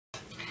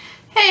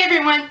Hey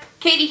everyone,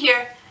 Katie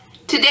here.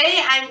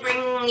 Today I'm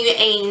bringing you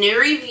a new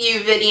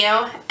review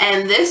video,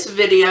 and this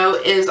video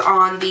is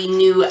on the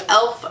new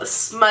E.L.F.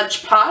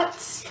 Smudge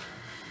Pots.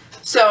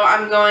 So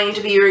I'm going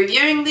to be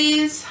reviewing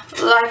these,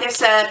 like I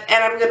said,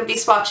 and I'm going to be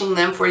swatching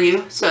them for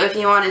you. So if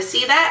you want to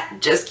see that,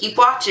 just keep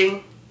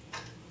watching.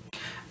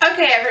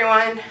 Okay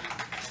everyone,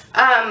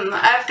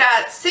 I've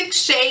got 6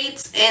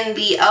 shades in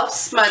the E.L.F.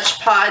 Smudge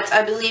Pots.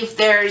 I believe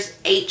there's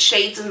 8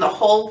 shades in the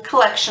whole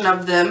collection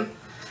of them.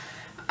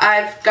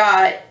 I've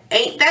got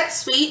Ain't That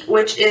Sweet,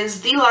 which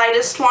is the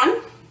lightest one.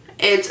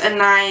 It's a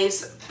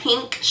nice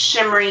pink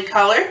shimmery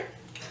color.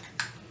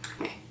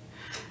 Okay.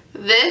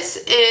 This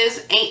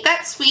is Ain't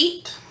That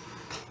Sweet.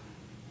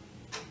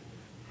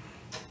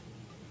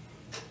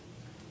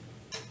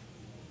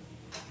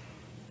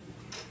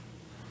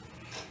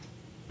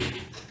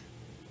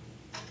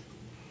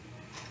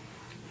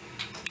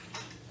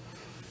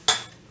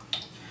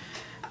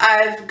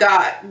 I've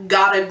got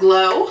Gotta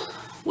Glow,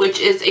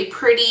 which is a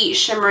pretty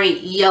shimmery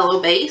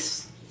yellow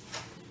base.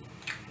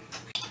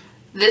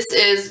 This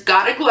is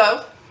Gotta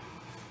Glow.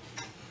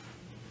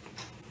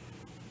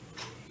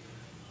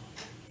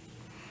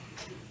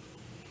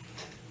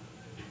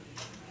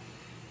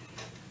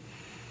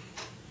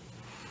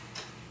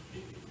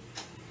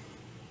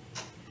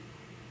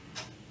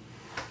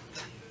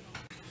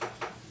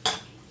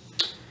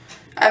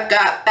 I've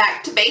got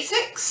Back to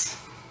Basics,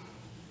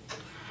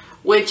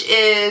 which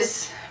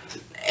is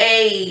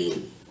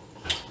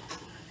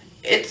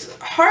it's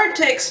hard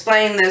to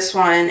explain this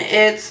one.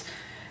 It's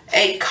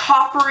a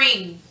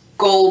coppery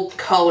gold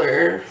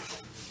color.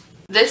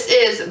 This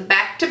is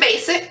Back to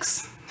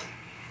Basics.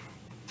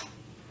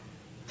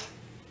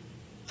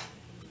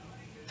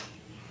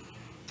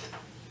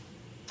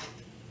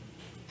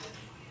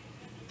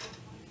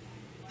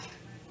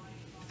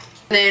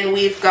 Then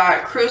we've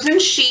got Cruisin'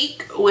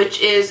 Chic,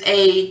 which is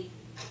a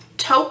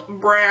taupe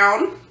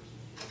brown.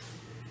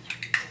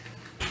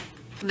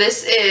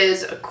 This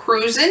is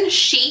Cruisin'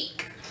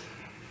 Chic.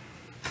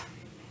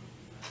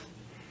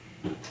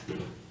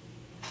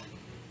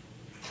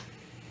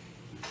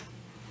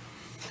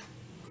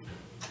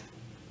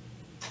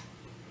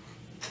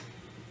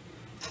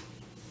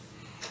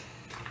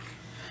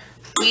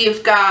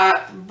 We've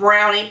got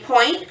Brownie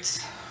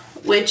Point,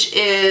 which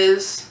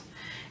is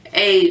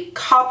a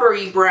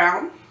coppery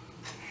brown.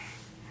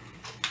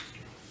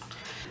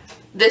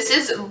 This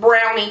is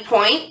Brownie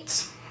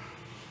Point.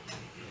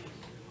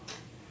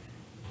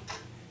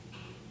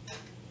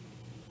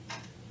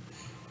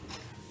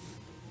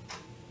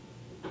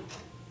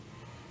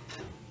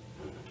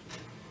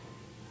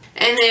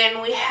 And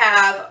then we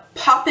have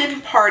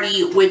Poppin'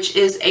 Party, which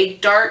is a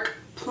dark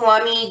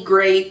plummy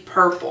gray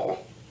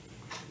purple.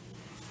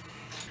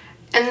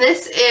 And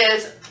this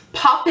is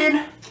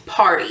Poppin'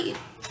 Party.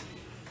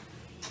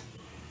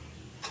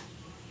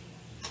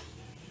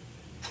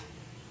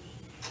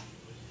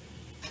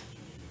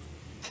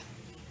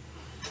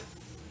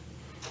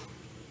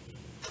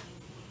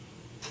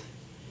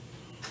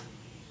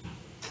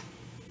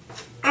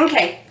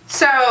 Okay,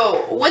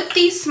 so with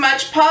these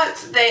smudge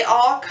pots, they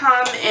all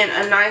come in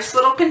a nice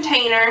little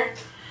container.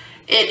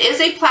 It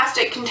is a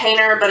plastic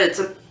container, but it's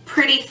a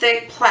pretty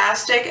thick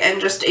plastic and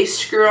just a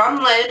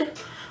screw-on lid,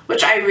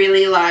 which I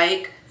really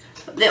like.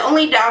 The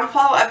only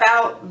downfall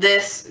about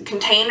this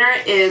container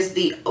is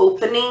the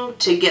opening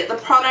to get the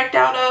product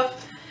out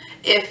of.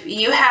 If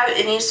you have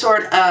any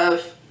sort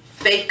of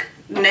fake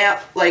nail,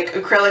 like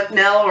acrylic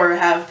nail, or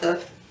have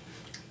the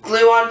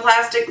glue-on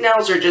plastic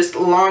nails, or just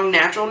long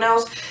natural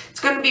nails, it's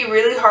going to be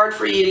really hard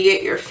for you to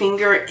get your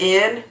finger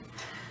in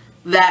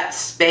that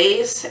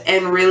space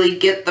and really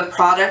get the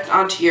product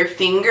onto your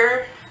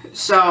finger.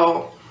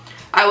 So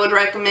I would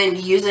recommend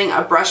using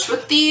a brush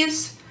with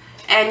these,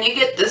 and you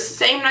get the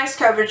same nice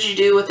coverage you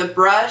do with a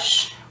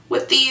brush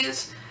with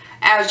these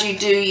as you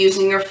do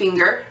using your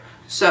finger.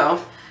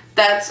 So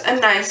that's a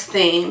nice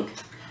thing.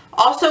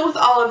 Also with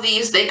all of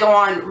these, they go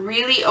on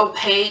really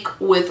opaque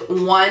with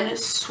one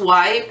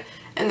swipe,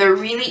 and they're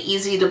really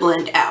easy to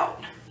blend out.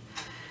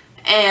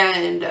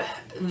 And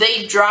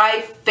they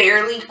dry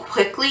fairly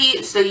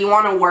quickly, so you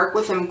want to work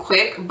with them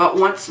quick, but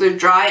once they're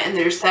dry and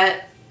they're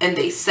set and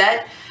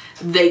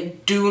they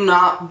do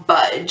not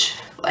budge.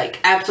 Like,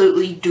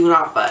 absolutely do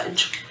not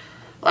budge.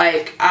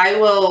 Like, I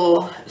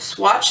will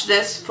swatch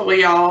this for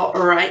y'all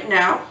right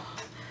now.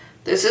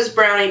 This is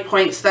Brownie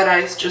Points that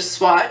I just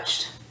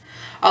swatched.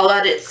 I'll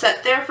let it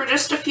set there for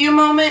just a few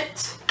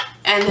moments,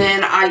 and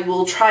then I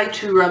will try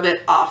to rub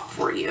it off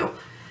for you.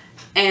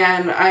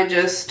 And I'm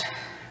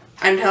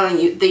telling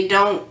you, they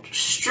don't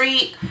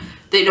streak,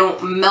 they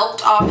don't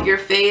melt off your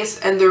face,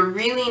 and they're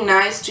really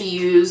nice to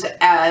use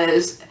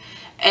as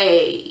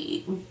a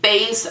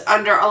base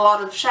under a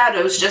lot of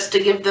shadows, just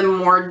to give them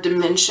more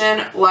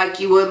dimension, like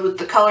you would with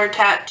the color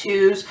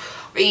tattoos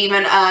or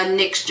even a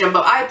NYX Jumbo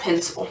Eye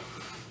Pencil.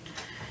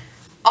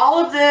 All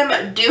of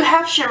them do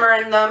have shimmer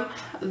in them.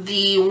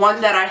 The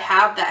one that I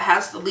have that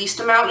has the least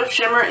amount of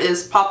shimmer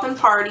is Poppin'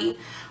 Party,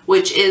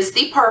 which is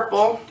the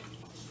purple.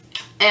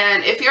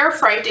 And if you're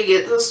afraid to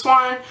get this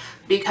one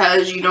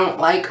because you don't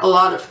like a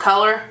lot of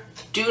color,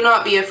 do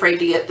not be afraid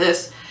to get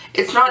this.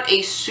 It's not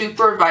a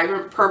super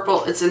vibrant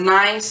purple. It's a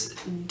nice,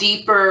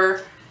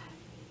 deeper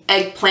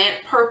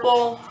eggplant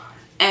purple,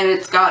 and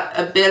it's got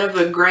a bit of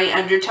a gray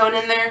undertone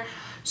in there.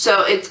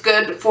 So it's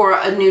good for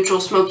a neutral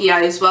smoky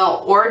eye as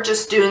well, or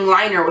just doing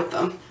liner with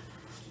them.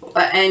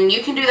 And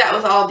you can do that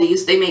with all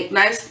these. They make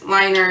nice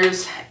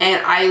liners,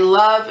 and I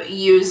love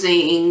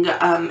using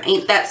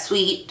Ain't That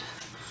Sweet,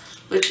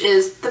 which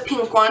is the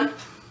pink one,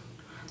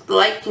 the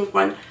light pink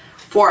one,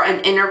 for an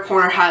inner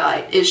corner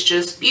highlight. It's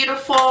just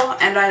beautiful,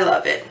 and I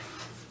love it.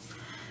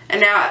 And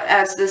now,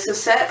 as this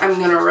is set, I'm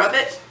going to rub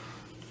it.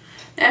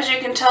 As you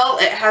can tell,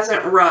 it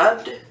hasn't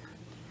rubbed,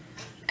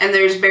 and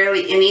there's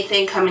barely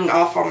anything coming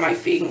off on my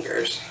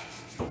fingers.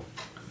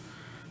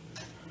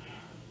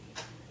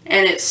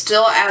 And it's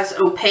still as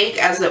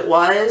opaque as it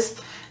was.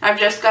 I've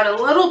just got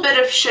a little bit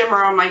of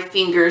shimmer on my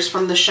fingers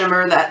from the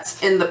shimmer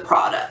that's in the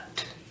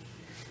product.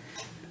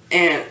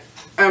 And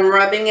I'm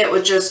rubbing it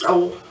with just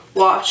a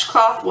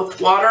washcloth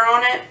with water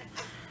on it.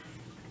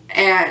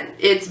 And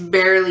it's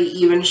barely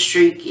even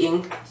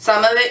streaking.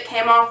 Some of it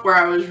came off where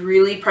I was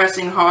really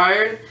pressing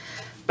hard.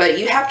 But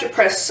you have to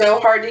press so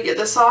hard to get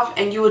this off,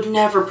 and you would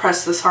never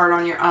press this hard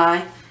on your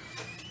eye.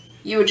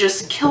 You would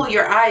just kill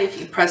your eye if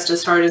you pressed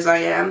as hard as I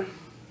am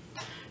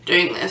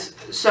doing this.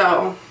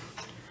 So,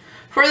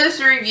 for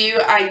this review,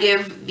 I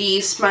give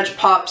the Smudge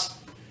Pots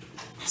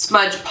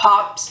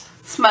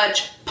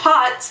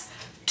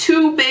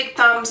 2 big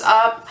thumbs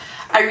up.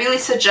 I really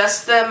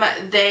suggest them.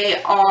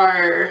 They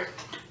are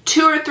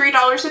 $2 or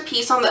 $3 a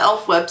piece on the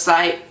E.L.F.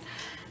 website.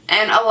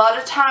 And a lot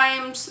of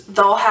times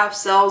they'll have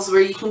sales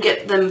where you can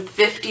get them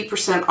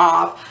 50%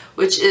 off,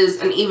 which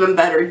is an even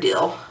better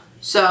deal.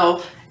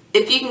 So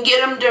if you can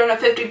get them during a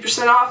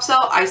 50% off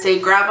sale, I say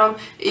grab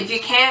them. If you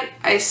can't,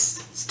 I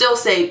still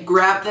say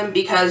grab them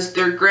because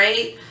they're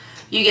great.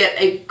 You get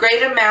a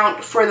great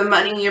amount for the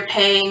money you're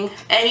paying,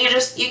 and you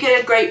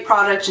get a great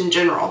product in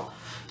general.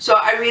 So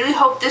I really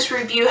hope this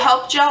review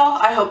helped y'all.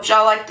 I hope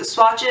y'all like the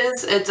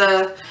swatches. It's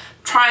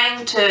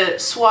trying to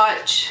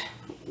swatch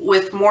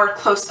with more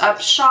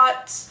close-up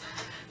shots,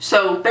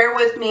 so bear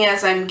with me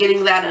as I'm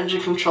getting that under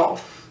control.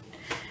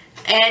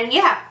 And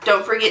yeah,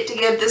 don't forget to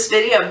give this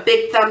video a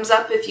big thumbs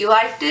up if you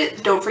liked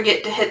it. Don't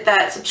forget to hit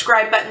that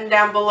subscribe button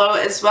down below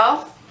as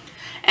well.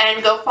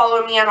 And go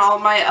follow me on all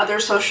my other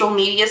social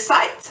media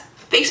sites: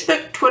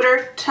 Facebook,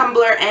 Twitter,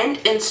 Tumblr, and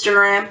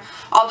Instagram.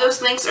 All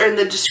those links are in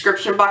the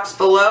description box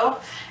below.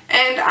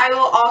 And I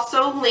will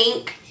also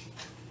link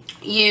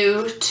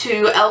you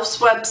to E.L.F.'s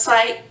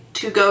website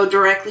to go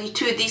directly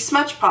to the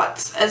Smudge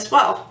Pots as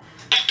well.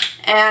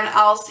 And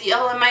I'll see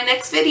y'all in my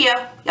next video.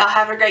 Y'all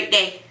have a great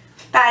day.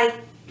 Bye.